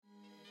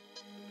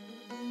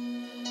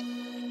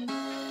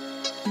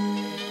You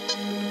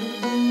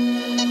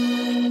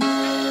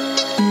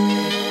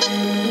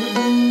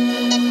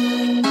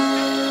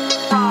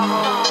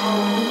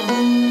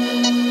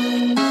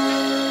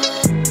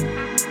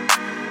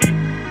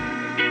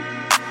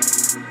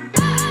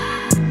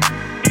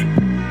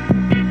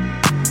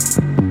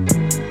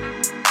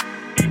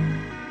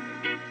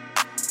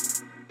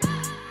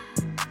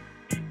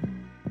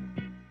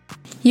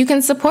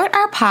can support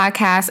our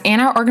podcast and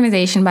our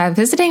organization by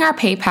visiting our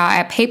PayPal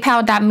at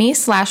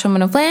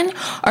paypal.me/womenoflynn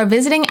or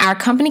visiting our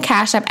company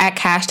Cash App at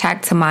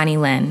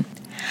 #TamaniLynn.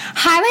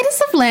 Hi,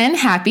 ladies of Lynn.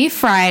 Happy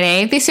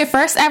Friday. If this is your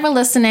first ever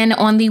listening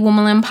on the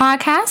Woman Lynn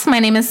podcast, my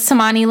name is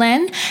Tamani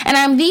Lynn, and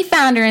I'm the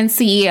founder and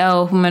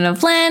CEO of Women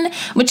of Lynn,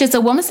 which is a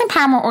women's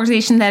empowerment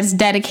organization that is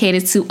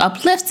dedicated to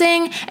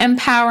uplifting,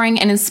 empowering,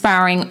 and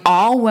inspiring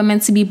all women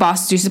to be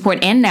bosses through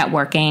support and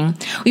networking.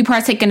 We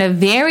partake in a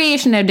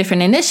variation of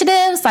different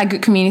initiatives like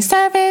good community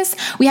service.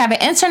 We have an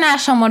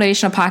international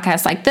motivational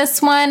podcast like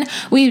this one.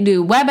 We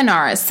do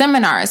webinars,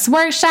 seminars,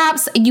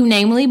 workshops, you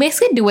name it. We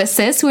basically do it,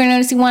 sis. We're known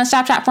as the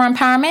one-stop shop for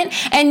empowerment.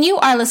 And you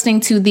are listening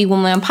to the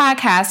Woman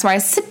Podcast, where I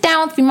sit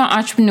down with female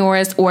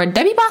entrepreneurs, or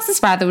W bosses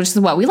rather, which is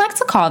what we like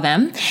to call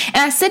them. And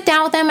I sit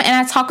down with them and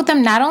I talk with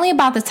them not only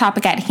about the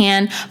topic at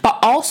hand, but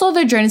also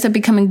their journeys of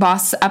becoming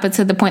bosses up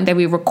until the point that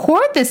we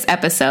record this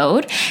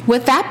episode.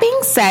 With that being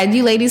said,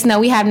 you ladies know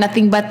we have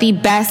nothing but the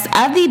best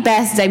of the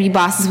best W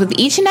bosses with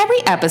each and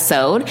every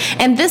episode.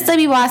 And this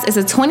W boss is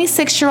a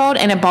 26-year-old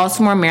and a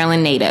Baltimore,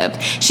 Maryland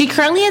native. She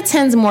currently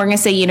attends Morgan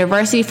State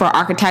University for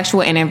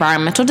architectural and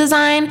environmental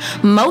design.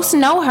 Most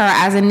know her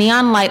as a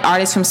neon light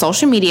artist from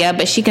social media,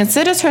 but she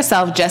considers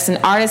herself just an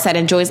artist that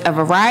enjoys a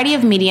variety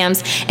of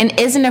mediums and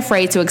isn't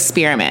afraid to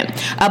experiment.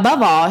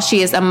 Above all,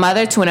 she is a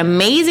mother to an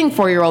amazing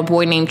 4-year-old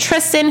boy named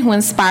Tristan, who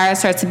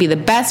inspires her to be the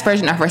best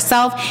version of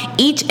herself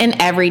each and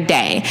every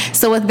day.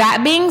 So with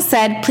that being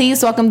said,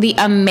 please welcome the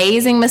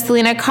amazing Miss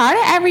Selena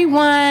Carter,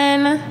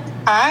 everyone.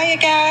 Hi,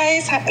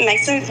 guys.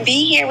 Nice to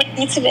be here with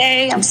you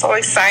today. I'm so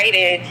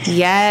excited.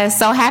 Yes,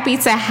 so happy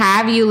to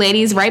have you,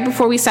 ladies. Right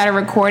before we started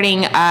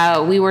recording,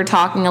 we were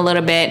talking a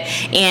little bit,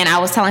 and I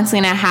was telling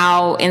Selena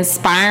how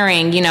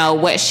inspiring,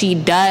 what she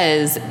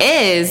does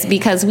is,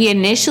 because we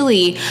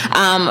initially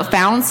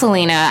found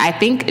Selena. I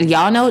think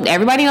y'all know,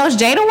 everybody knows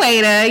Jada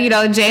Waiter.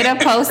 Jada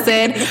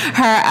posted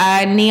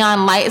her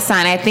neon light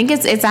sign. I think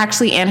it's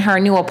actually in her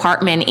new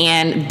apartment,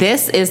 and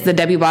this is the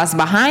W boss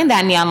behind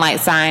that neon light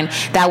sign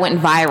that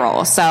went viral.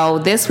 So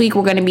this week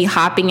we're going to be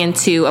hopping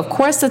into, of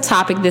course, the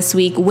topic this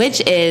week, which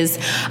is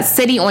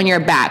City on Your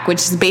Back, which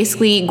is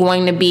basically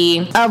going to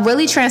be a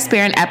really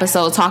transparent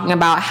episode talking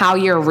about how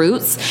your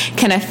roots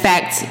can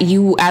affect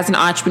you as an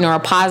entrepreneur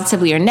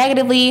positively or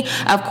negatively.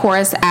 Of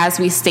course, as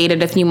we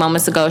stated a few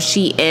moments ago,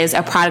 she is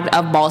a product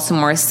of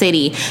Baltimore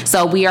City.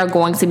 So we are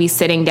going to be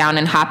sitting down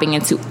and hopping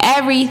into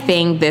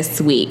everything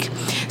this week.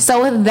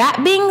 So with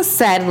that being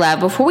said, love,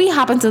 before we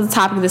hop into the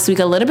topic this week,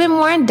 a little bit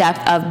more in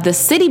depth of the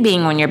city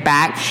being on your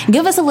back,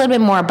 give us a little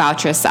bit more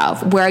about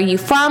yourself. Where are you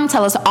from?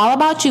 Tell us all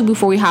about you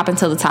before we hop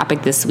into the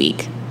topic this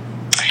week.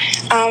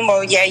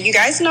 You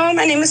guys know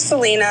my name is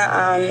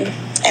Selena.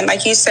 And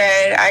like you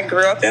said, I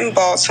grew up in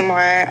Baltimore.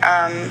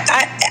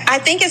 I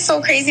think it's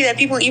so crazy that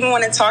people even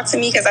want to talk to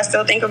me, because I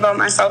still think about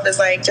myself as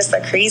like just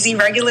a crazy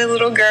regular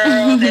little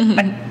girl that's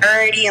like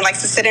nerdy and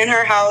likes to sit in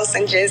her house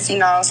and just,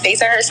 stay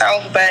to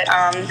herself. But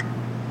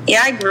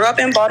I grew up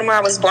in Baltimore.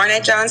 I was born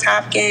at Johns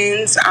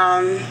Hopkins.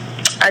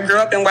 I grew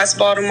up in West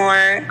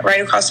Baltimore, right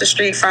across the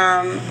street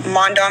from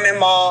Mondawmin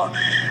Mall.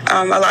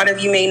 A lot of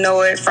you may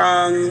know it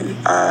from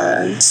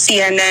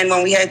CNN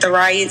when we had the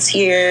riots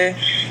here.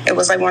 It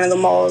was like one of the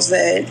malls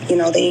that,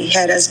 they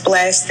had us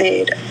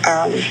blasted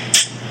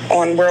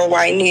on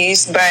worldwide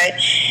news. But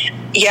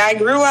I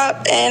grew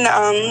up in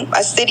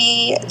a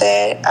city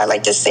that I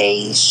like to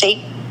say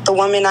shaped the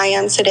woman I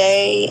am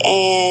today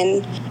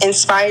and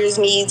inspires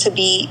me to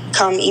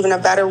become even a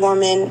better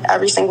woman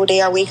every single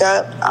day I wake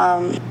up.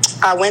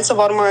 I went to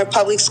Baltimore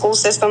public school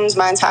systems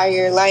my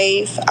entire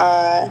life.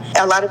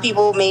 A lot of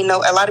people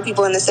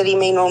in the city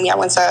may know me. I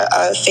went to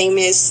a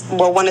famous,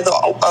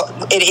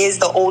 it is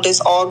the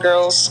oldest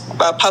all-girls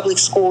public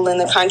school in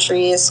the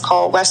country. It's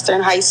called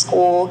Western High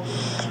School.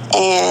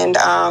 And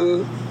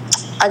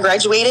I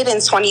graduated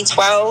in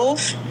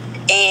 2012.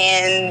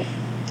 And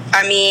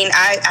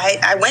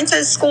I went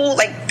to school,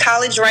 like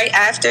college, right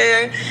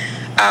after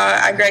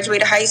I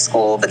graduated high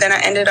school, but then I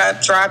ended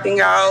up dropping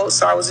out.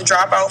 So I was a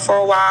dropout for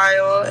a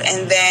while.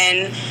 And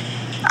then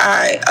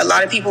a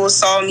lot of people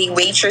saw me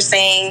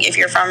waitressing. If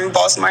you're from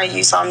Baltimore,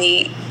 you saw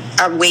me.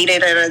 I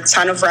waited at a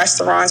ton of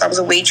restaurants. I was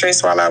a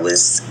waitress while I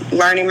was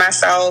learning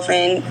myself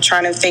and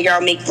trying to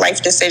make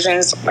life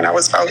decisions when I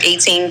was about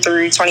 18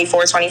 through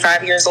 24,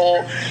 25 years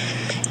old.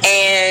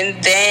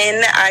 And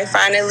then I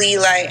finally,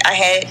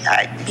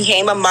 I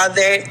became a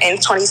mother in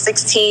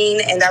 2016,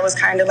 and that was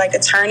kind of like a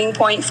turning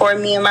point for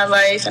me in my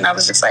life. And I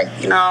was just like,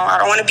 I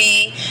don't want to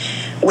be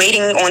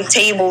waiting on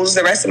tables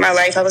the rest of my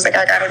life. I was like,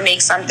 I got to make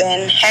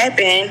something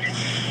happen.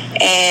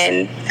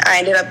 And I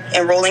ended up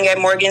enrolling at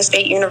Morgan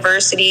State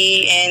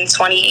University in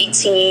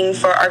 2018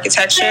 for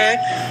architecture,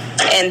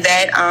 and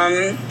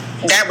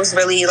that was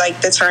really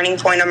like the turning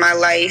point of my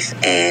life,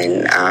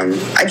 and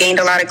I gained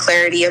a lot of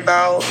clarity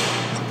about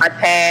my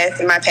path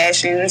and my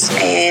passions,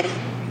 and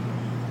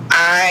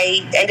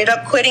I ended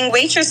up quitting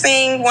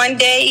waitressing one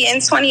day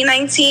in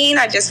 2019.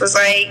 I just was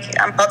like,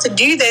 I'm about to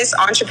do this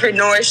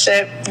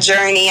entrepreneurship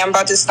journey. I'm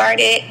about to start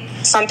it.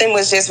 Something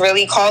was just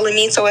really calling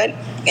me to it,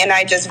 and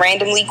I just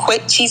randomly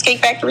quit Cheesecake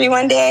Factory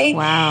one day.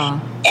 Wow.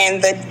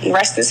 And the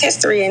rest is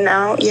history. And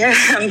now,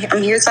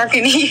 I'm here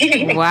talking to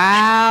you.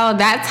 Wow.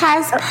 That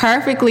ties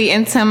perfectly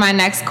into my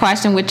next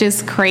question, which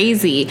is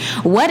crazy.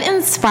 What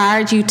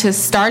inspired you to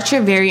start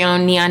your very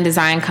own neon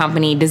design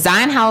company,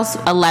 Design House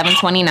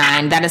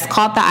 1129, that is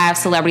caught the eye of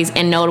celebrities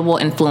and notable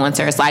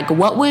influencers? Like,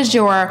 what was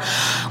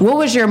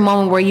your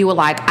moment where you were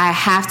like, I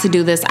have to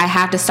do this. I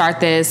have to start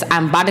this.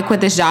 I'm about to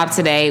quit this job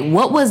today.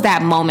 What was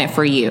that moment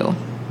for you?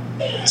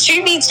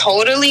 To be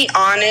totally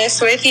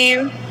honest with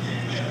you,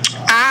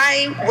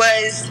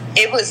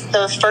 it was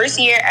the first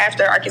year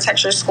after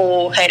architecture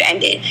school had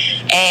ended,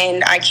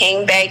 and I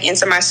came back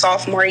into my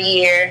sophomore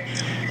year.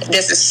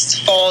 This is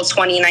fall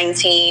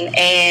 2019,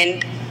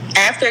 and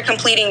after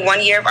completing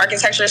 1 year of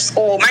architecture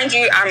school, mind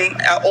you, I'm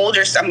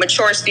a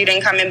mature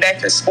student coming back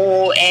to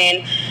school,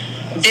 and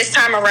this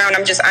time around,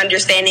 I'm just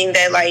understanding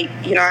that, like,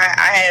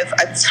 I have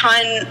a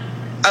ton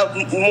of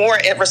more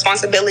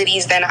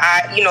responsibilities than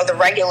the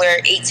regular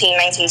 18,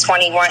 19,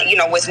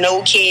 21, with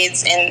no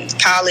kids in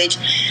college.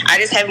 I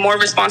just have more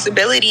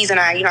responsibilities, and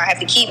I have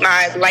to keep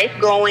my life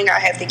going. I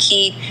have to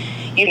keep,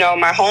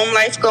 my home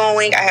life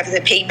going. I have to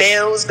pay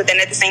bills. But then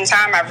at the same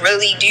time, I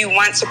really do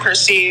want to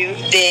pursue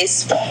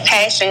this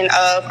passion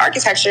of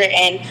architecture.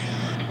 And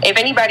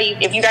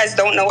if you guys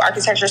don't know,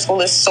 architecture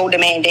school is so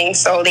demanding.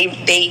 So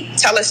they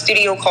tell us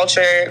studio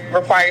culture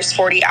requires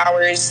 40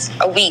 hours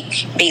a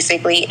week,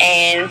 basically.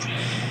 And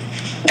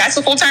that's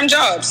a full-time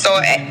job. So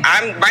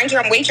I'm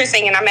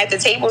waitressing, and I'm at the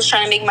tables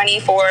trying to make money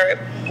for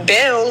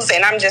bills.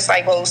 And I'm just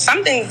like, well,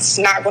 something's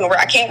not going to work.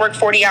 I can't work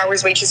 40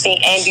 hours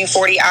waitressing and do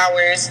 40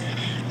 hours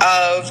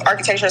of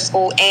architecture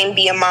school and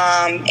be a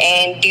mom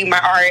and do my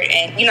art.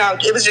 And,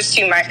 it was just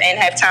too much and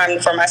have time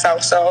for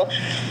myself. So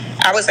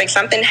I was like,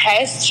 something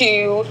has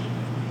to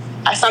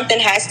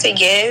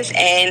give,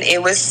 and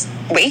it was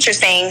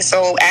waitressing.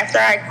 So after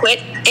I quit,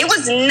 it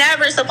was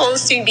never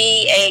supposed to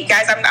be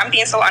guys, I'm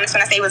being so honest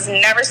when I say it was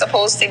never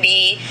supposed to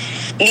be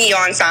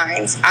neon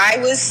signs. I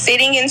was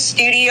sitting in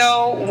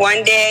studio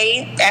one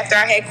day after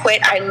I had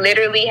quit. I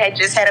literally had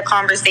just had a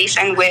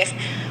conversation with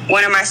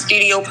one of my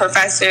studio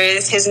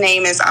professors. His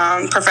name is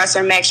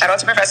Professor Mack. Shout out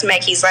to Professor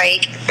Mack. He's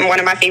like one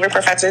of my favorite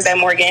professors at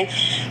Morgan.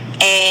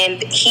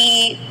 And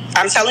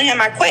I'm telling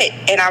him I quit.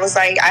 And I was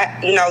like,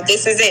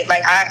 this is it.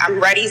 Like, I'm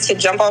ready to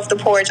jump off the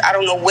porch. I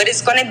don't know what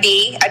it's going to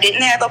be. I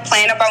didn't have a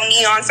plan about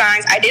neon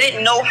signs. I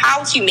didn't know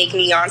how to make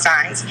neon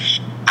signs.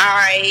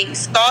 I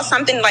saw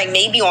something like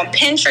maybe on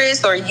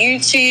Pinterest or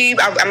YouTube.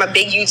 I'm a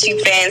big YouTube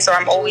fan, so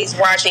I'm always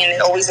watching.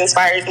 It always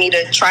inspires me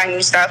to try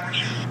new stuff.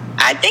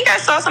 I think I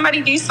saw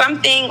somebody do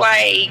something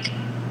like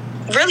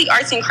really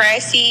arts and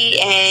craftsy,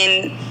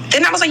 and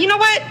then I was like, you know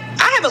what?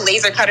 I have a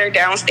laser cutter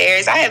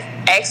downstairs. I have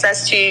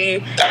access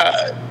to,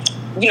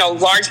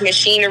 large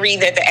machinery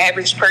that the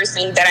average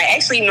person that I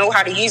actually know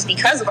how to use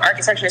because of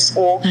architecture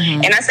school.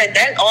 Mm-hmm. And I said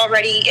that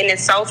already in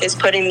itself is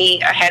putting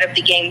me ahead of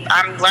the game.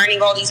 I'm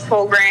learning all these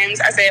programs.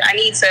 I said I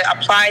need to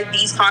apply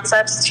these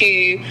concepts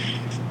to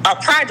a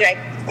project,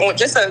 or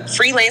just a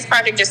freelance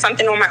project, just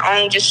something on my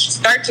own, just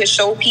start to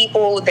show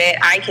people that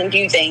I can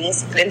do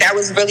things. And that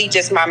was really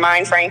just my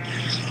mind frame.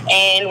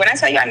 And when I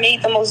tell you I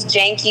made the most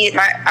janky,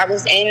 I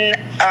was in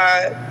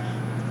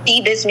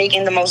Phoebus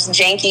making the most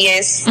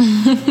jankiest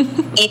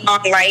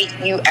neon light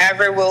you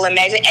ever will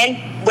imagine.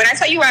 And when I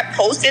tell you I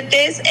posted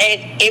this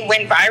and it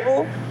went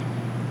viral,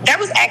 that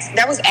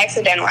was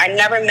accidental.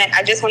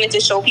 I just wanted to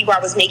show people I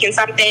was making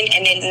something,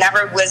 and it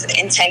never was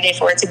intended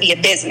for it to be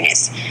a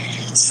business.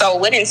 So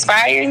what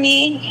inspired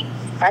me,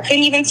 I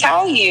couldn't even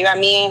tell you. I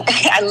mean,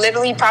 I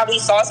literally probably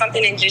saw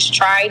something and just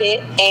tried it,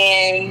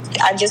 and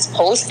I just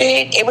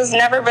posted. It was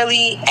never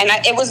really,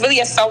 it was really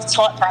a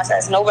self-taught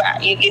process.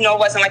 Nobody, it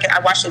wasn't like I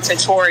watched a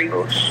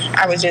tutorial.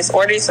 I was just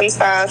ordered some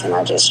stuff and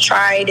I just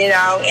tried it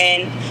out,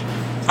 and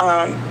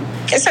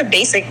it's a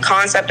basic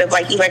concept of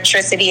like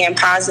electricity and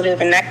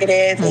positive and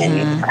negative. Mm-hmm.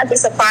 And I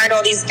just applied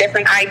all these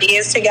different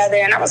ideas together,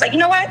 and I was like, you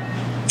know what?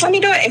 Let me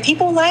do it. And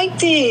people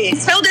liked it.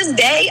 Till this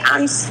day,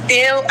 I'm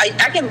still,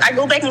 I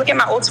go back and look at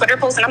my old Twitter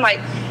posts, and I'm like,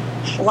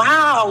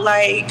 wow,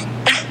 like,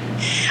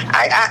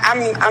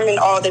 I'm in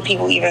awe that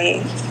people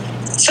even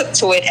took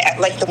to it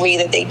like the way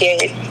that they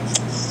did.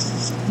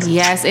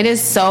 Yes, it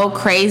is so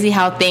crazy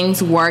how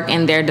things work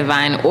in their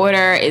divine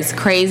order. It's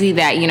crazy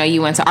that,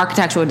 you went to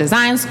architectural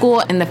design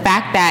school, and the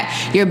fact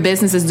that your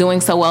business is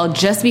doing so well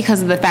just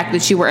because of the fact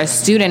that you were a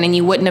student and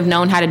you wouldn't have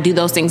known how to do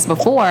those things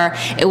before.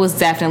 It was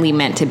definitely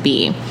meant to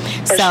be.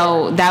 For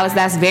so sure.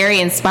 That's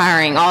very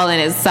inspiring all in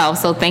itself.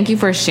 So thank you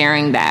for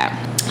sharing that.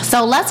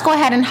 So let's go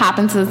ahead and hop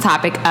into the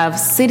topic of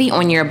City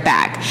on Your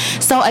Back.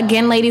 So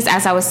again, ladies,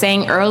 as I was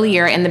saying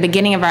earlier in the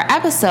beginning of our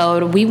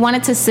episode, we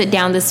wanted to sit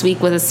down this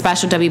week with a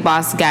special W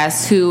Boss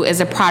guest who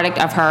is a product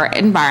of her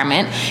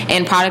environment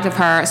and product of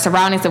her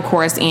surroundings, of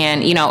course,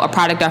 and, you know, a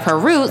product of her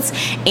roots.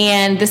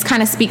 And this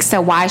kind of speaks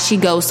to why she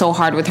goes so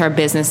hard with her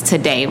business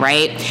today,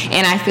 right?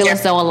 And I feel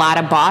as though a lot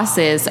of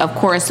bosses, of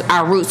course,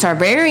 our roots are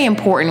very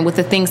important with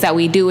the things that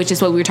we do, which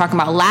is what we were talking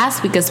about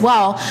last week as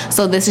well.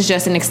 So this is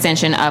just an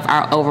extension of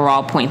our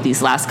overall point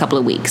these last couple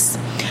of weeks.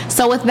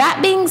 So with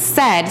that being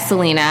said,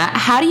 Selena,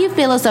 how do you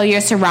feel as though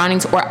your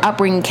surroundings or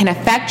upbringing can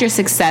affect your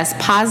success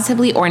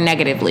positively or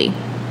negatively?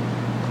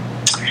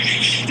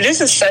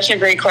 This is such a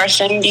great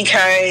question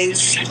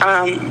because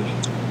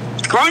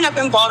growing up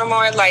in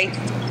Baltimore, like,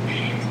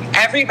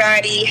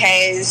 everybody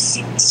has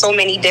so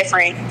many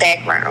different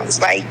backgrounds.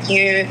 Like,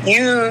 you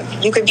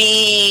could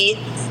be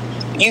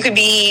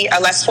a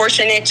less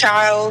fortunate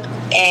child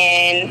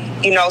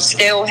and, you know,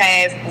 still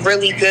have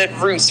really good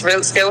roots,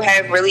 still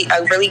have a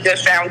really good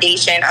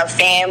foundation of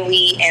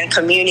family and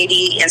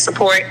community and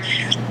support.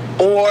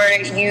 Or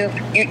you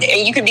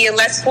could be a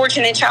less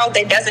fortunate child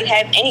that doesn't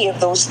have any of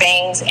those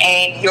things,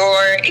 and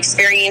your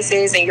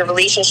experiences and your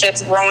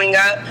relationships growing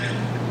up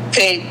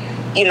could,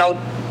 you know,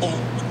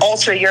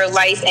 alter your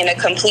life in a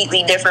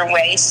completely different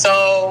way.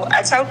 So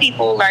I tell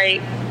people,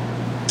 like,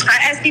 I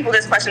ask people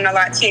this question a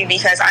lot too,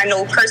 because I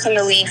know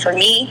personally for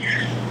me,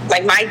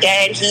 like, my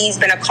dad, he's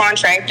been a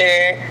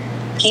contractor.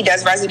 He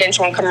does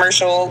residential and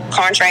commercial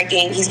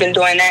contracting. He's been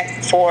doing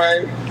that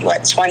for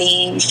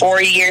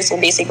 24 years, so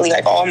basically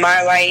like all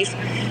my life.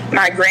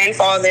 My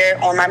grandfather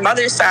on my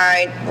mother's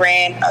side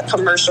ran a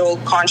commercial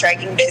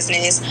contracting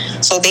business,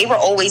 so they were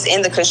always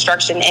in the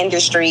construction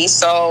industry.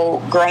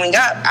 So growing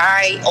up,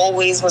 I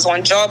always was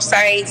on job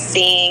sites,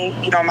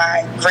 seeing, you know,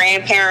 my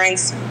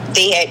grandparents.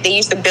 They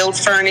used to build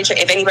furniture.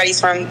 If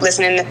anybody's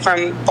listening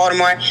from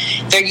Baltimore,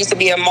 there used to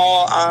be a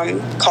mall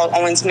called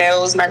Owens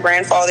Mills. My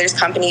grandfather's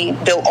company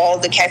built all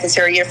the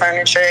cafeteria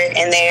furniture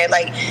in there.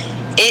 Like,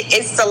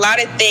 it's a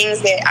lot of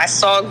things that I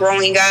saw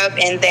growing up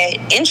and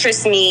that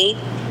interest me.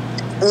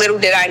 Little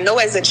did I know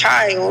as a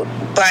child,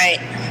 but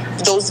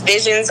those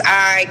visions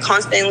I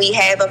constantly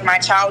have of my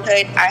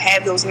childhood, I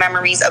have those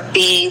memories of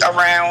being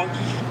around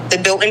the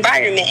built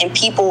environment and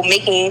people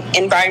making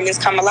environments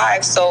come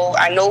alive. So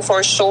I know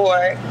for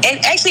sure.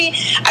 And actually,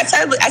 I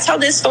tell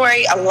this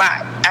story a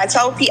lot. I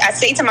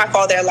say to my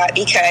father a lot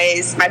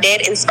because my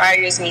dad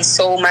inspires me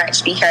so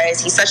much,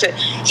 because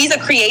he's a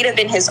creative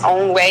in his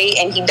own way,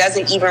 and he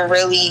doesn't even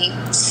really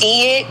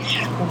see it,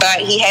 but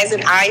he has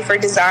an eye for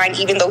design.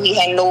 Even though he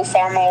had no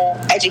formal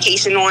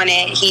education on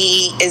it,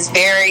 he is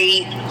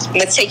very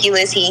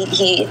meticulous.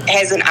 He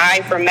has an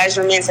eye for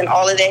measurements and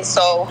all of that.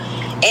 So,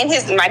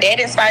 my dad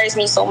inspires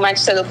me so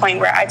much to the point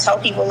where I tell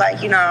people,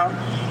 like, you know,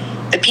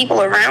 the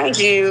people around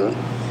you,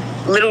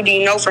 little do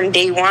you know, from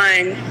day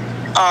one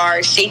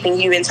are shaping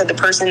you into the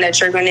person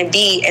that you're going to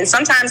be. And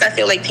sometimes I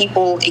feel like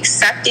people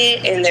accept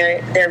it and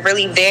they're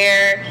really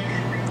there,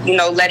 you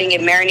know, letting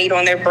it marinate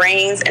on their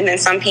brains. And then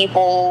some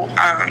people,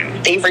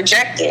 they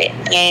reject it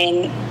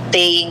and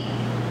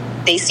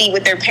they see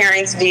what their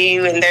parents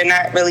do and they're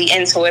not really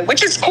into it,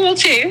 which is cool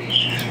too.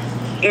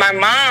 My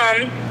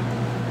mom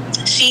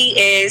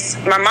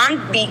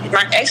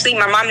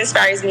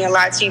inspires me a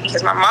lot too,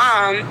 because my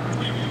mom,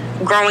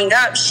 growing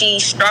up, she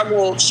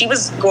struggled. She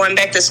was going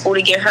back to school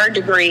to get her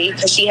degree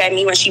because she had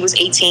me when she was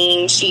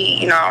 18. She,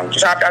 you know,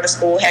 dropped out of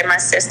school, had my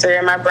sister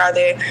and my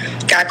brother,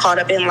 got caught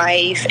up in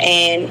life.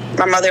 And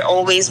my mother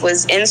always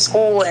was in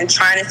school and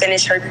trying to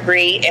finish her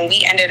degree. And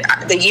we ended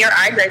the year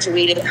I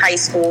graduated high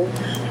school,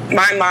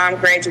 my mom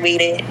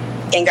graduated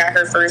and got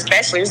her first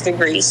bachelor's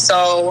degree.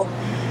 So,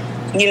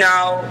 you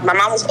know, my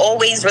mom was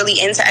always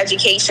really into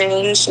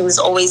education. She was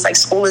always like,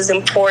 school is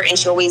important.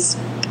 She always,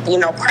 you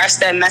know, pressed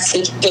that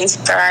message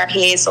into our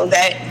head, so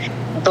that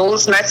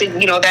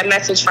that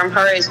message from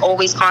her is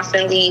always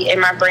constantly in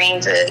my brain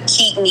to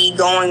keep me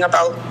going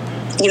about,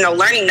 you know,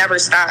 learning never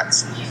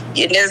stops.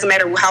 It doesn't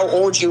matter how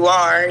old you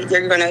are,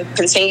 you're going to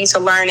continue to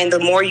learn. And the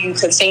more you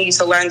continue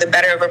to learn, the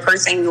better of a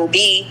person you'll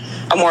be,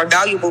 a more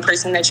valuable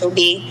person that you'll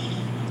be.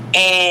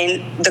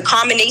 And the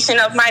combination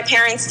of my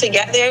parents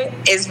together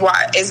is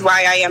why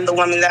I am the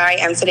woman that I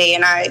am today.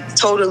 And I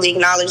totally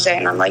acknowledge that.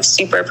 And I'm like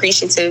super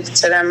appreciative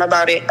to them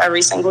about it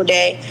every single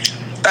day.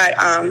 But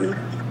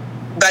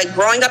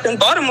growing up in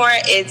Baltimore,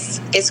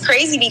 it's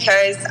crazy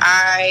because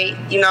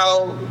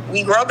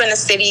we grew up in a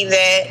city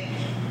that,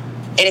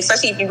 and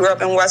especially if you grew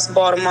up in West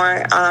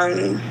Baltimore,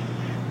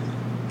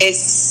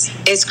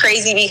 it's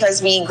crazy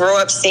because we grew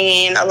up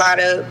seeing a lot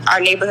of our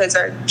neighborhoods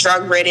are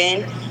drug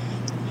ridden.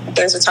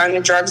 There's a ton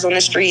of drugs on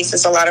the streets.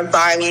 There's a lot of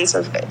violence.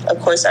 Of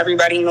course,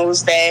 everybody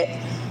knows that.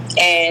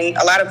 And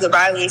a lot of the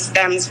violence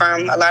stems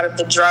from a lot of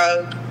the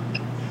drug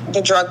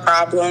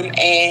problem.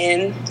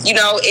 And, you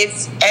know,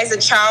 it's, as a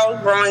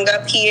child growing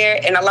up here,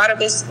 and a lot of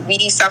us,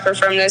 we suffer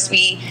from this.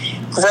 We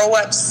grow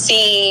up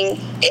seeing,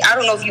 I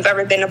don't know if you've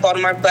ever been to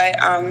Baltimore, but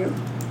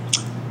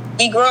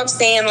we grew up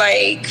seeing,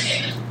 like,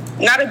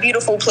 not a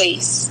beautiful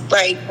place.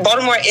 Like,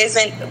 Baltimore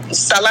isn't,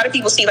 a lot of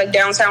people see like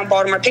downtown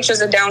Baltimore, pictures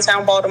of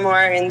downtown Baltimore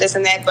and this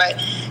and that,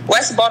 but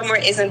West Baltimore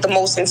isn't the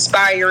most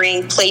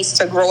inspiring place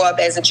to grow up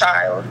as a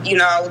child. You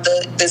know,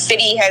 the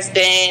city has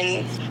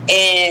been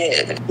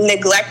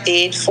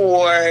neglected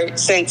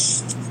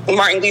since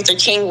Martin Luther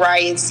King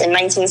riots in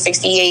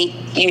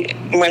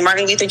 1968. When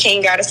Martin Luther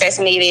King got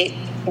assassinated,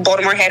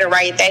 Baltimore had a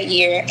riot that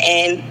year,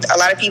 and a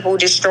lot of people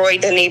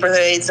destroyed the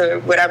neighborhoods or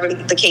whatever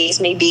the case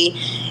may be.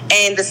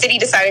 And the city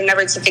decided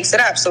never to fix it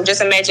up. So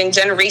just imagine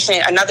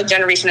another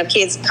generation of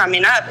kids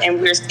coming up,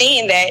 and we're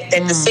seeing that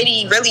the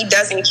city really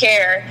doesn't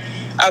care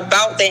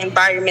about the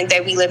environment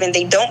that we live in.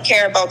 They don't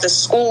care about the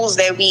schools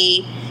that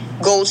we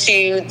go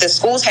to. The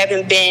schools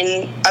haven't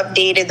been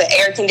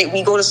updated.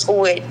 We go to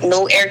school with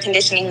no air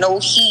conditioning, no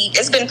heat.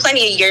 It's been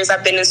plenty of years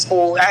I've been in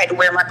school. I had to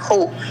wear my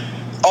coat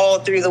all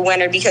through the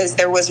winter because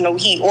there was no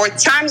heat, or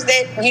times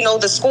that, you know,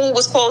 the school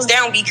was closed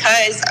down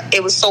because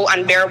it was so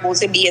unbearable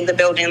to be in the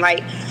building.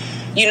 Like,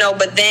 you know,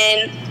 but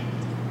then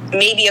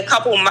maybe a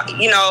couple,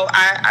 you know,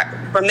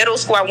 for middle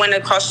school, I went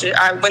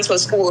to a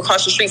school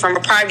across the street from a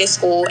private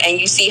school, and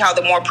you see how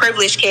the more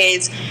privileged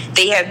kids,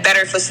 they have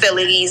better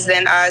facilities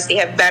than us. They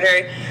have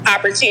better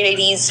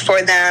opportunities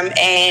for them.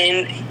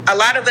 And a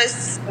lot of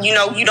us, you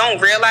know, you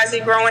don't realize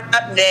it growing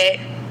up that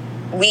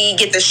we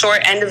get the short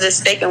end of the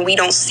stick, and we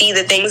don't see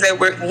the things that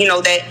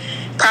that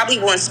probably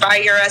will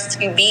inspire us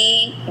to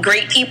be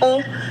great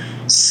people.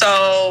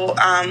 So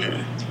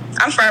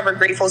I'm forever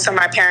grateful to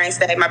my parents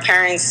that my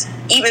parents,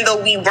 even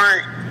though we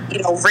weren't,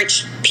 you know,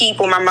 rich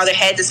people, my mother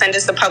had to send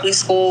us to public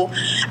school.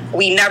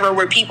 We never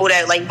were people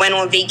that like went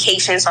on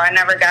vacation, so I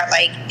never got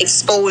like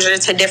exposure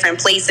to different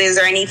places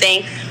or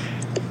anything.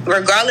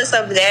 Regardless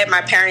of that,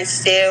 my parents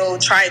still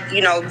tried,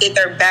 you know, did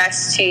their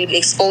best to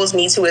expose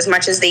me to as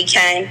much as they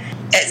can,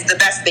 as the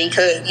best they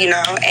could, you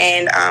know,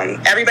 and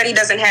everybody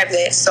doesn't have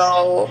that.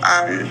 So,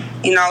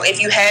 you know,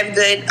 if you have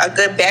a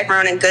good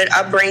background and good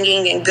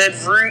upbringing and good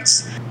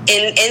roots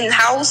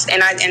in-house,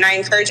 and I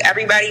encourage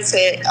everybody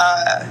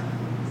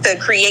to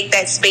create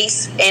that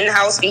space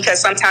in-house, because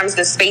sometimes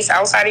the space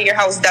outside of your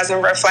house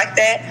doesn't reflect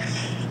that.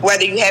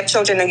 Whether you have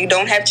children or you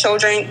don't have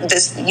children,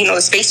 the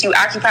space you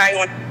occupy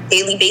on a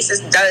daily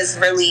basis does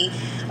really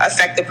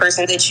affect the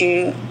person that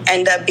you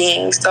end up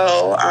being.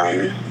 So,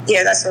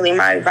 that's really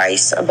my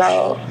advice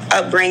about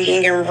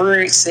upbringing and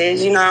roots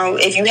is, you know,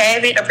 if you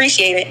have it,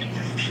 appreciate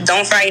it.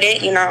 Don't fight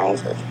it, you know,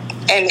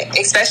 and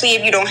especially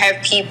if you don't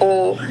have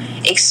people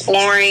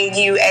exploring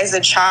you as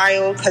a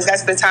child, because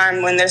that's the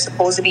time when they're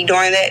supposed to be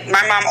doing that.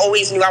 My mom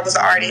always knew I was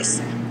an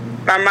artist.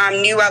 My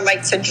mom knew I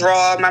liked to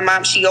draw. My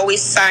mom, she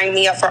always signed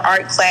me up for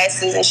art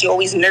classes, and she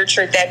always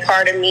nurtured that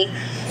part of me.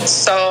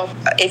 So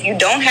if you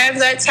don't have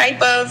that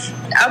type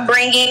of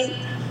upbringing,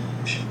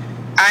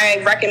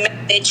 I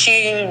recommend that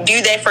you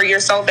do that for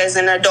yourself as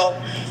an adult.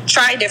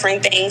 Try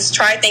different things.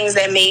 Try things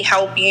that may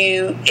help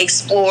you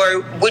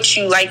explore what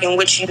you like and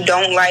what you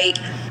don't like,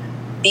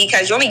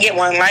 because you only get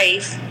one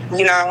life,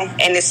 you know,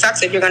 and it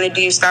sucks if you're going to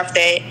do stuff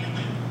that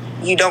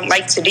you don't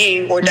like to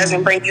do or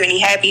doesn't bring you any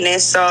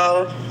happiness.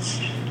 So,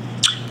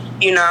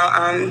 you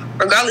know,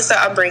 regardless of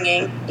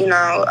upbringing, you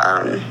know,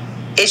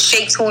 it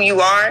shapes who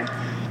you are.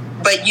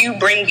 But you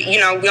bring, you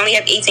know, we only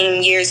have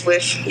 18 years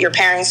with your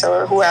parents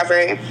or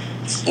whoever.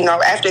 You know,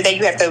 after that,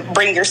 you have to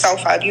bring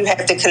yourself up. You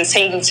have to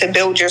continue to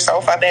build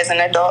yourself up as an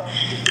adult.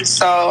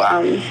 So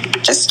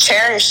just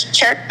cherish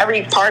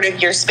every part of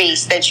your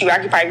space that you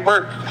occupy: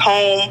 work,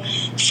 home,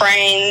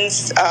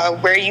 friends,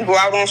 where you go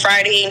out on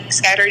Friday,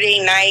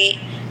 Saturday night.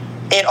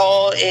 It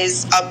all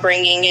is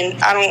upbringing,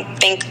 and I don't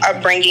think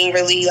upbringing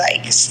really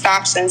like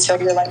stops until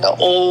you're like an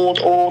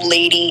old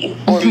lady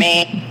or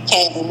man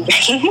can't move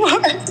anymore.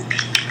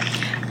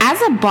 As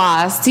a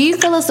boss, do you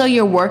feel as though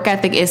your work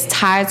ethic is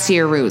tied to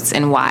your roots,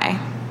 and why?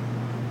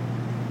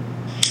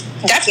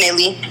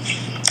 Definitely.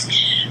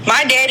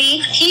 My daddy,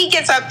 he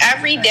gets up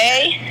every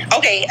day.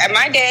 Okay,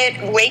 my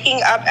dad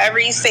waking up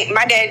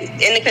my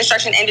dad in the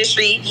construction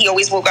industry, he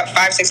always woke up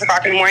 5, 6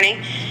 o'clock in the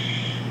morning.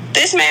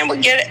 This man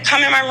would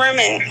come in my room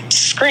and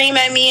scream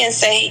at me and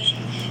say,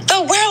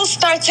 "The world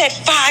starts at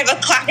 5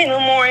 o'clock in the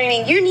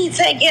morning. You need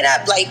to get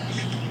up." Like,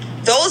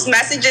 those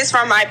messages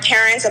from my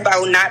parents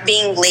about not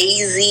being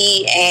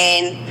lazy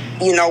and,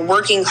 you know,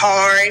 working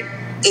hard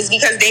is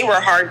because they were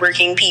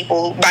hardworking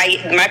people.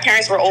 My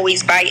parents were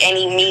always by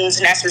any means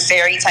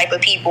necessary type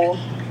of people.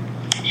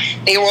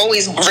 They were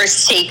always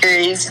risk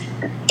takers.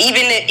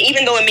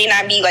 Even though it may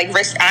not be like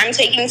risk I'm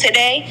taking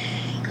today,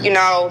 you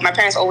know, my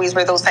parents always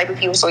were those type of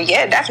people. So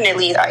yeah,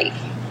 definitely, like,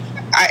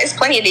 it's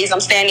plenty of days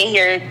I'm standing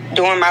here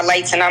doing my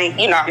lights and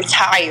I'm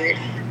tired.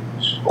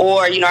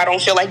 Or, you know, I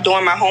don't feel like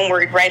doing my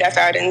homework right after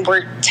I didn't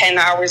work 10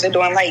 hours of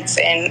doing lights.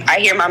 And I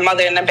hear my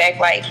mother in the back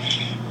like,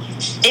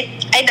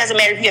 it doesn't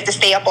matter if you have to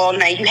stay up all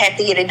night. You have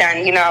to get it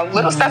done. You know,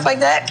 little stuff like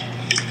that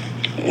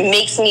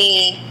makes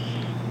me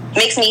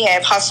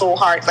have hustle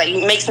hard. Like,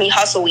 makes me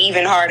hustle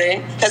even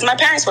harder. Because my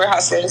parents were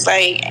hustlers.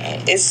 Like,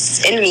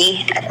 it's in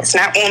me. It's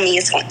not on me.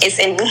 It's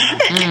in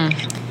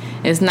me.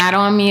 It's not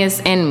on me, it's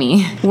in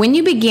me. When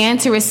you began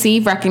to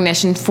receive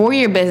recognition for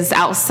your business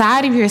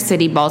outside of your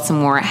city,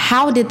 Baltimore,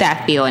 how did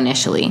that feel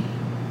initially?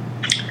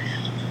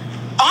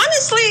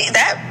 Honestly,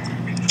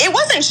 it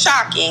wasn't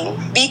shocking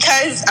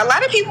because a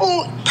lot of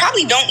people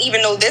probably don't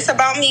even know this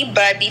about me,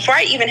 but before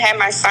I even had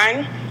my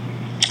son,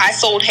 I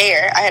sold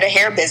hair. I had a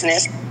hair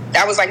business.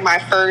 That was like my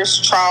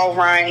first trial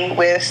run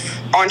with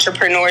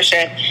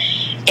entrepreneurship.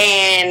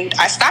 And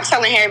I stopped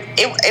selling hair.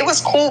 It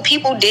was cool.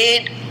 People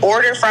did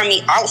order from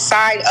me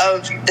outside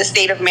of the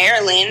state of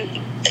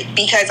Maryland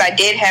because I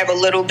did have a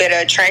little bit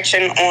of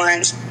traction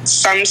on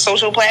some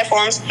social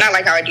platforms. Not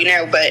like how I do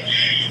now, but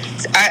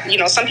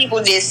some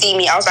people did see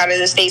me outside of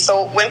the state.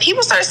 So when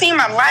people started seeing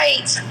my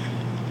lights,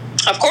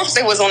 of course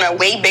it was on a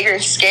way bigger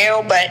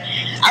scale, but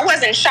I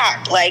wasn't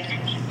shocked. Like,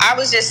 I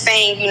was just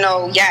saying,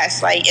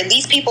 yes, like at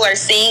least people are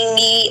seeing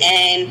me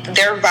and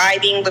they're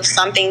vibing with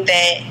something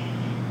that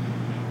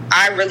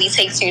I really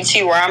take to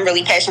too, or I'm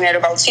really passionate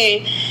about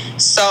too.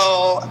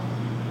 So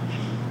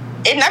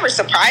it never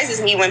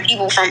surprises me when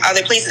people from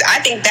other places, I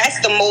think that's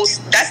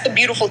the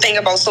beautiful thing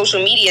about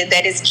social media,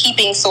 that is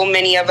keeping so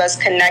many of us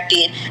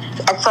connected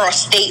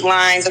across state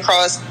lines,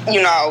 across,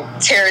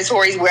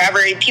 territories, wherever.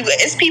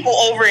 It's people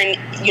over in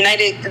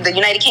the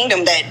United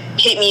Kingdom that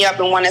hit me up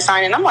and want to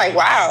sign in. I'm like,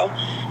 wow,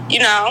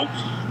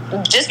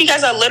 just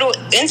because a little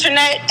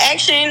internet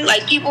action,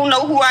 like people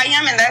know who I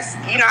am, and that's,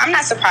 I'm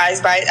not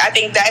surprised by it. I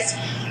think that's,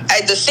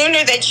 the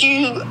sooner that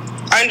you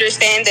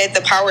understand that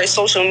the power of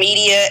social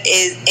media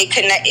is it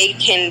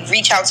can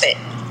reach out to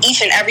each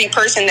and every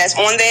person that's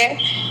on there,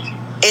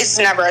 it's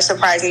never a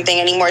surprising thing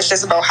anymore. It's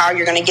just about how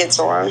you're going to get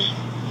to them.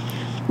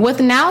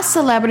 With now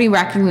celebrity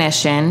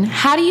recognition,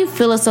 how do you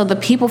feel as though the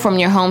people from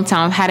your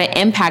hometown had an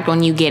impact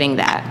on you getting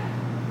that?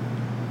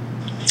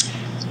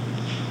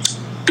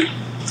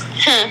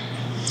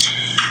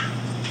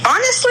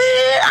 Honestly,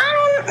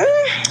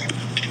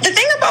 the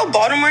thing about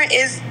Baltimore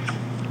is,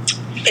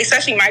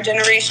 especially my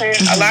generation,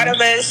 a lot of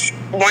us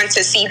want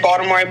to see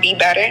Baltimore be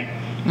better.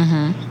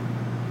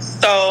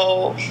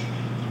 So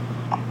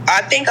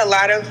I think a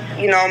lot of,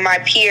 my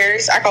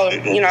peers, I call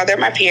them, they're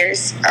my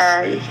peers,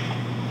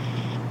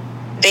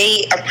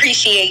 they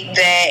appreciate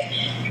that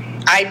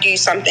I do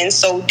something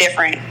so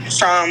different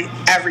from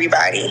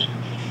everybody.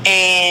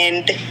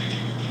 And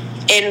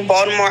in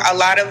Baltimore, a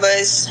lot of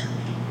us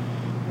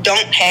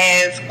don't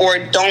have or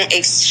don't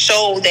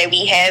show that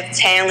we have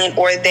talent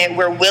or that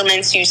we're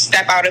willing to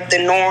step out of the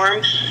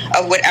norm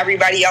of what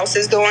everybody else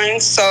is doing.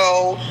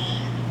 So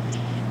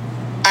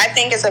I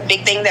think it's a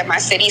big thing that my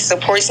city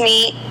supports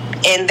me,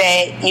 and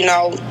that,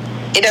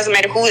 it doesn't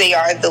matter who they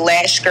are, the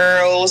lash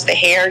girls, the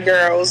hair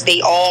girls,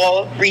 they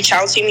all reach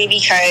out to me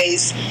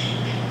because,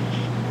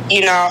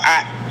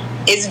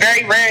 it's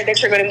very rare that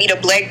you're going to meet a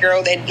black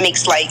girl that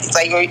makes lights.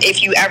 Like, or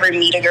if you ever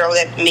meet a girl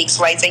that makes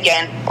lights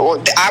again, or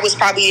I was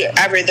probably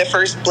ever the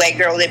first black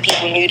girl that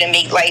people knew to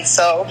make lights.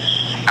 So,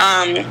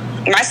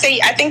 my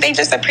city, I think they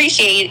just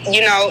appreciate,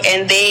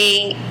 and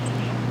they,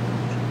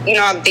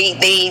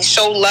 they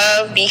show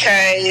love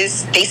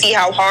because they see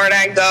how hard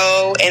I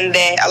go, and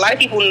that a lot of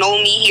people know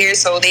me here.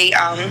 So they,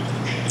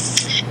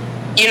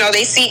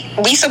 they see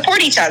we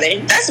support each other.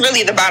 That's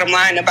really the bottom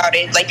line about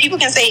it. Like, people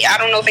can say, I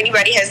don't know if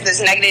anybody has this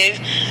negative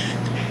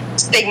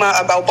stigma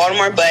about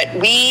Baltimore, but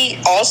we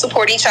all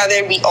support each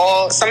other.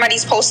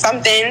 Somebody's post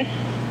something,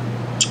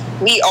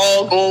 we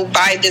all go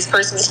buy this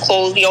person's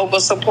clothes, we all go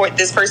support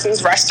this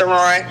person's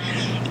restaurant.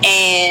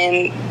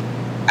 And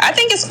I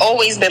think it's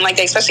always been like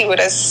that, especially with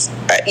us,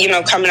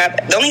 coming up.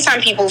 The only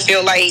time people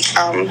feel like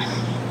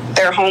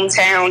their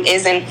hometown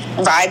isn't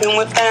vibing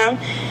with them,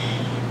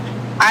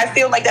 I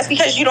feel like that's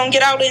because you don't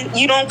get out and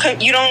you don't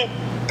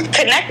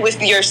connect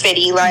with your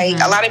city. Like,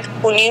 a lot of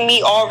people knew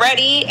me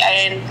already,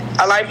 and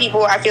a lot of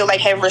people, I feel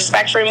like, have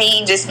respect for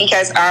me just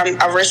because I'm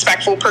a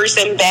respectful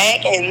person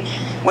back. And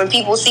when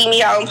people see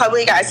me out in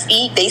public,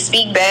 they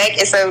speak back.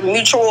 It's a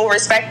mutual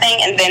respect thing.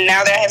 And then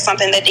now that I have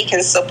something that they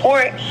can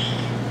support,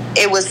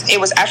 it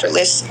was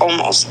effortless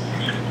almost.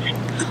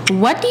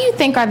 What do you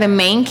think are the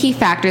main key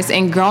factors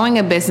in growing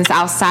a business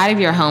outside of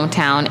your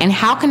hometown, and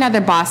how can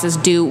other bosses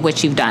do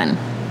what you've done?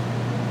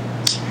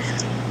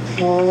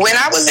 When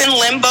I was in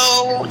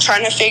limbo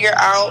trying to figure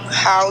out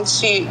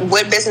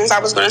what business I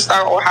was going to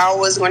start or how I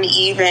was going to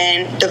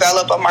even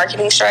develop a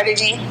marketing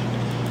strategy,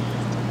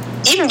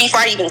 even before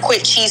I even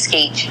quit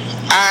Cheesecake,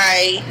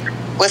 I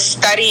was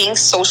studying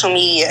social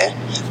media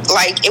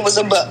like it was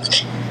a book.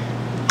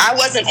 I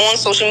wasn't on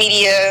social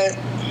media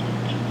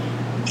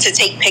to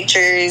take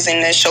pictures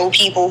and to show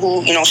people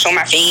who, show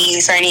my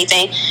face or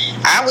anything.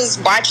 I was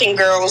watching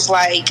girls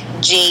like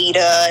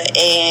Jada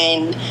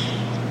and,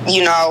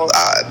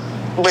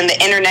 when the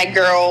internet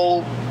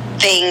girl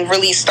thing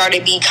really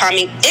started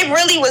becoming, it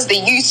really was the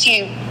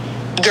YouTube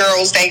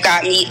girls that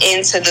got me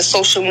into the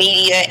social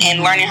media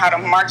and learning how to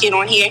market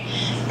on here.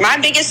 My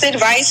biggest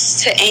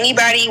advice to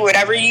anybody,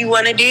 whatever you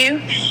want to do,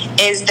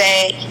 is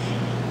that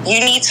you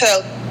need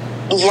to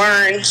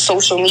learn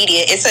social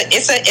media. It's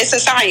a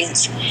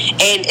science,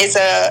 and it's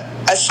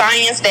a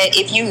science that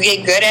if you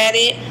get good at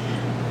it,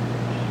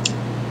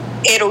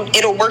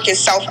 it'll work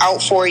itself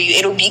out for you.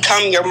 It'll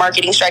become your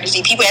marketing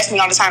strategy. People ask me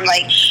all the time,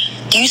 like,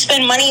 do you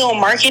spend money on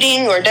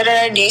marketing or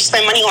do you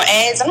spend money on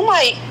ads? And I'm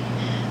like,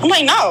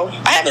 no,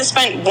 I haven't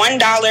spent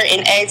 $1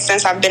 in ads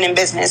since I've been in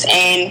business,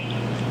 and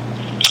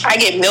I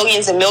get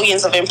millions and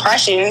millions of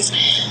impressions.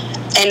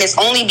 And it's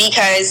only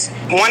because,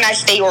 one, I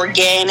stay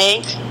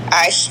organic.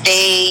 I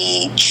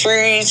stay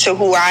true to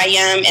who I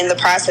am in the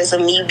process of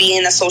me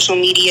being a social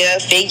media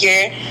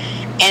figure.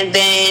 And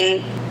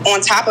then on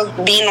top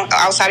of being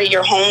outside of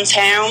your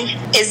hometown,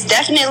 it's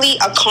definitely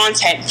a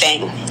content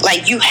thing.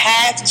 Like, you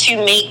have to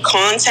make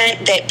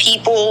content that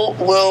people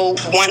will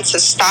want to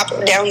stop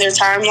down their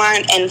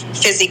timeline and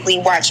physically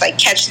watch, like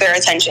catch their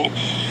attention.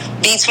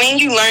 Between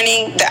you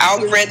learning the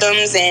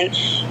algorithms and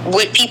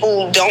what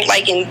people don't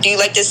like and do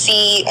like to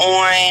see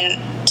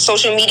on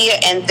social media,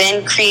 and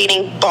then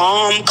creating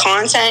bomb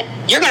content,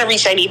 you're going to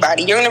reach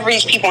anybody. You're going to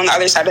reach people on the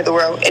other side of the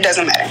world. It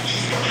doesn't matter.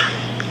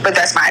 But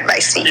that's my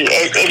advice to you.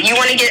 If you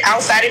want to get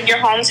outside of your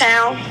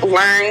hometown,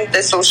 learn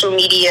the social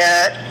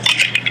media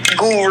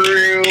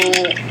guru,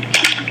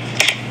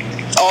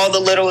 all the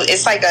little,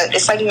 it's like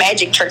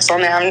magic tricks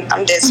on there.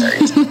 I'm dead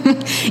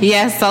certain.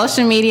 Yes,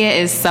 social media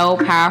is so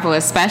powerful,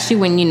 especially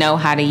when you know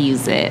how to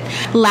use it.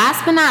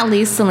 Last but not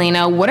least,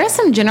 Selena, what are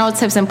some general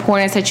tips and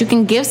pointers that you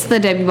can give to the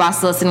W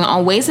Boss listening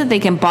on ways that they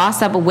can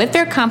boss up with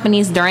their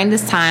companies during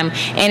this time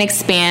and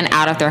expand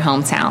out of their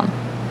hometown?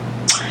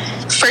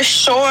 For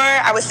sure,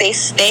 I would say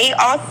stay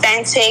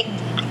authentic.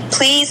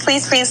 Please,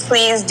 please, please,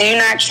 please do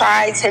not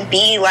try to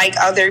be like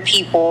other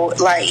people.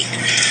 Like,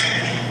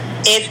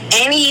 if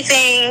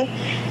anything,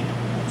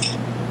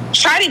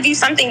 try to do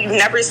something you've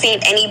never seen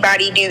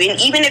anybody do.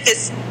 And even if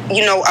it's,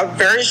 a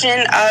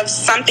version of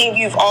something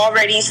you've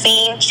already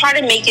seen, try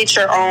to make it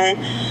your own.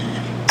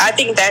 I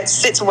think that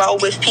sits well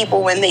with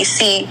people when they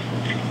see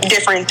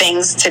different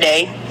things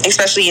today,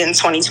 especially in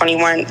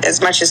 2021.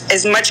 As much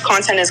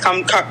content as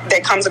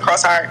that comes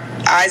across our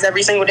eyes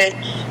every single day,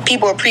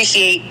 people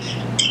appreciate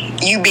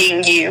you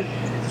being you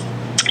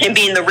and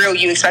being the real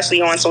you,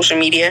 especially on social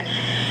media.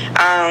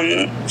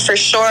 For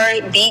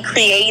sure, be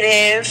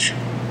creative.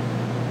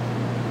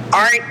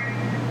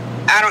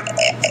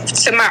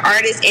 To my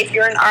artists, if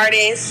you're an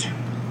artist,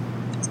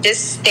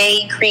 just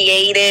stay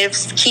creative.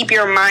 Keep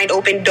your mind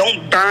open.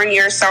 Don't burn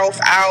yourself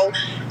out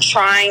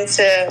trying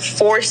to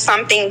force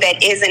something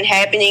that isn't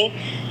happening.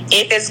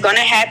 If it's going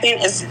to happen,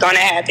 it's going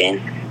to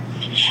happen.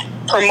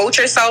 Promote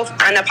yourself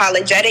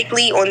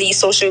unapologetically on these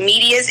social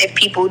medias. If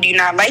people do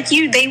not like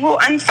you, they will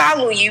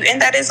unfollow you,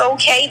 and that is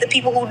okay. The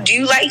people who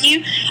do like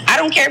you, I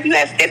don't care if you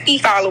have 50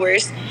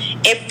 followers.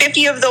 If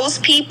 50 of those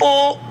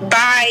people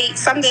buy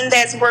something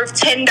that's worth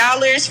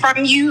 $10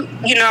 from you,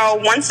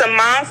 once a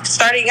month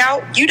starting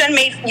out, you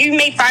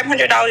made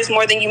 $500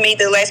 more than you made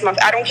the last month.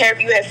 I don't care if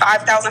you have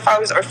 5,000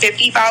 followers or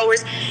 50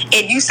 followers.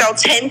 If you sell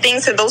 10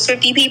 things to those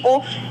 50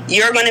 people,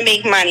 you're going to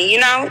make money,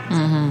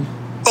 Mm-hmm.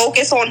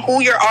 Focus on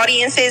who your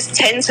audience is,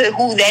 tend to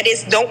who that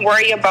is. Don't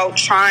worry about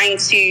trying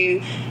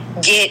to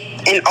get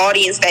an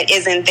audience that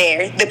isn't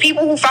there. The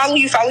people who follow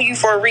you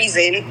for a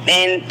reason,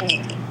 and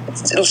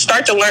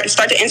start to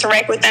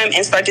interact with them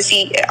and start to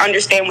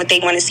understand what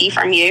they want to see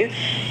from you.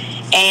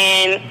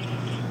 And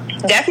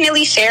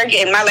definitely share.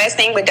 And my last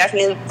thing would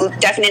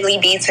definitely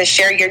be to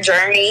share your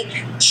journey.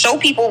 Show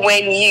people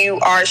when you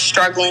are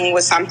struggling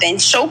with something.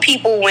 Show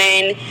people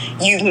when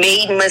you've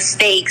made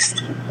mistakes.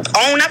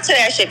 Own up to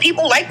that shit.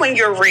 People like when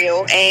you're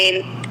real.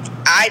 And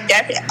I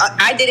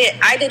did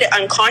it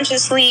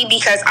unconsciously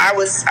because I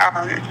was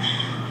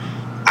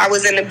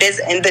in the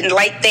business, and the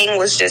light thing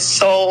was just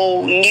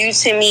so new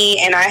to me,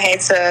 and I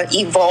had to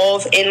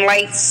evolve in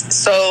lights.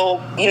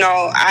 So,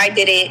 I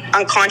did it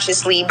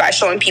unconsciously by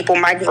showing people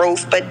my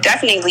growth. But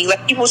definitely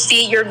let people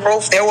see your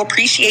growth. They'll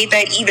appreciate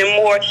that even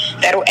more.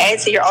 That'll add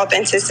to your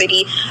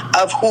authenticity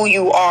of who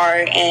you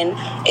are, and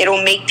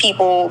it'll make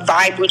people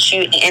vibe with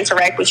you and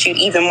interact with you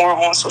even more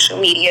on social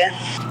media.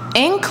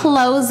 In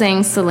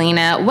closing,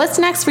 Selena, what's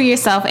next for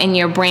yourself and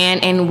your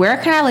brand, and where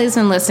can our ladies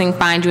and listening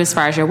find you as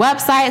far as your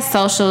website,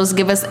 socials?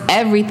 Give us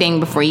everything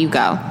before you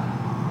go.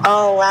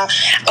 Oh, wow.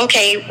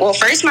 Okay. Well,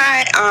 first,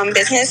 my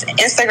business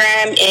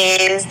Instagram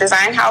is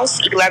Design House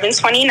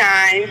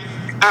 1129.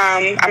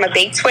 I'm a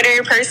big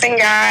Twitter person,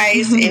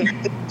 guys.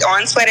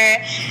 On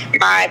Twitter,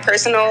 my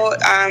personal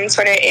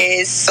Twitter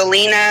is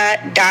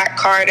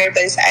Selena.Carter.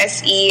 That's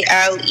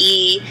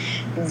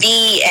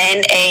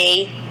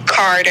SELEVNA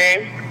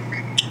Carter.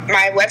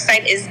 My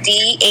website is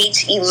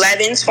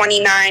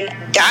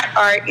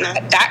dh1129.art,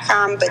 not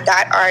 .com, but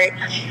 .art.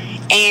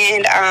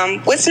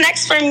 And what's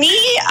next for me?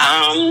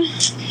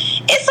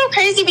 It's so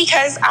crazy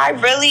because I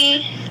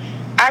really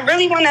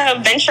want to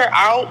venture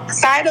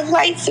outside of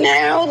lights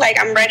now. Like,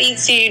 I'm ready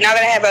to, now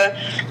that I have an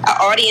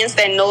audience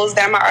that knows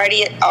that I'm an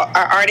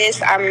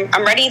artist,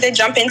 I'm ready to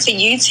jump into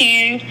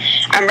YouTube.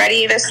 I'm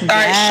ready to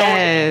start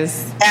showing.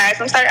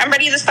 I'm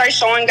ready to start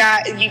showing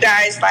you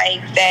guys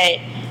like that.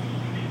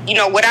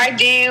 What I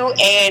do,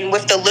 and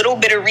with the little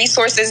bit of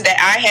resources that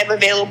I have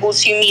available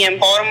to me in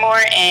Baltimore,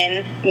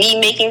 and me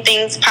making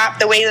things pop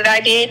the way that I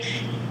did,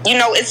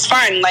 it's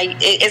fun. Like,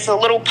 it's a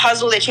little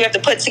puzzle that you have to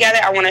put together.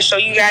 I want to show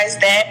you guys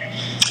that.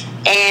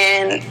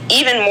 And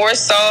even more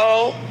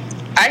so,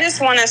 I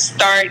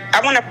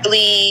want to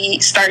really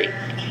start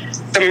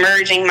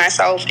submerging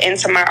myself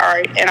into my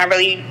art. And I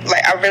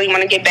really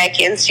want to get back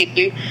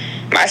into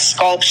my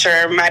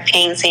sculpture, my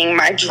painting,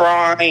 my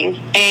drawing,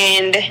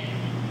 and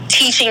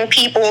teaching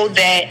people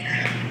that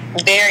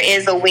there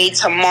is a way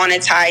to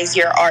monetize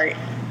your art.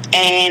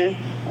 And,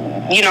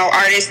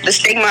 the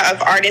stigma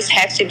of artists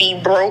have to be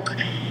broke.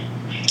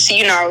 So,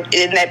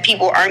 and that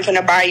people aren't going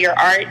to buy your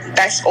art,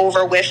 that's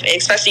over with,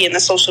 especially in the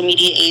social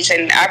media age.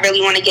 And I really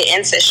want to get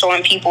into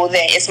showing people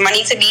that it's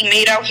money to be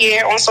made out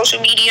here on social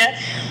media.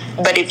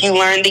 But if you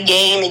learn the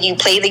game and you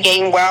play the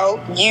game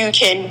well, you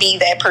can be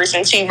that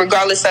person too,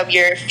 regardless of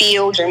your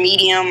field, your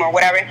medium, or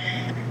whatever.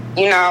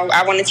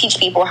 I want to teach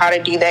people how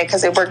to do that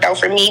because it worked out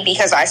for me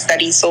because I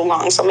studied so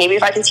long. So maybe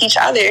if I can teach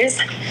others,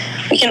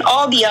 we can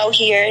all be out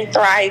here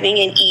thriving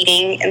and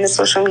eating in the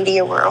social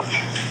media world.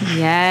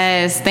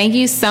 Yes. Thank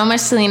you so much,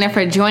 Selena,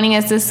 for joining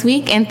us this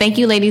week. And thank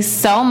you, ladies,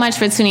 so much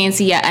for tuning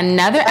into yet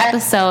another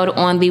episode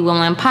on the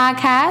Woman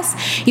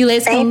Podcast. You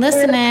ladies can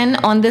listen in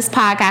on this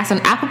podcast on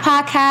Apple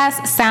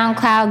Podcasts,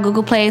 SoundCloud,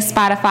 Google Play,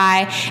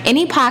 Spotify,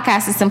 any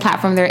podcast system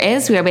platform there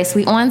is. We are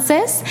basically on,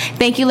 sis.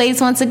 Thank you, ladies,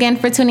 once again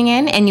for tuning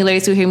in. And you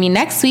ladies will hear me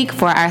next week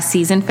for our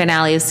season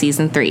finale of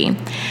season 3.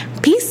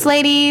 Peace,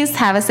 ladies.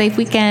 Have a safe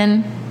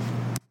weekend.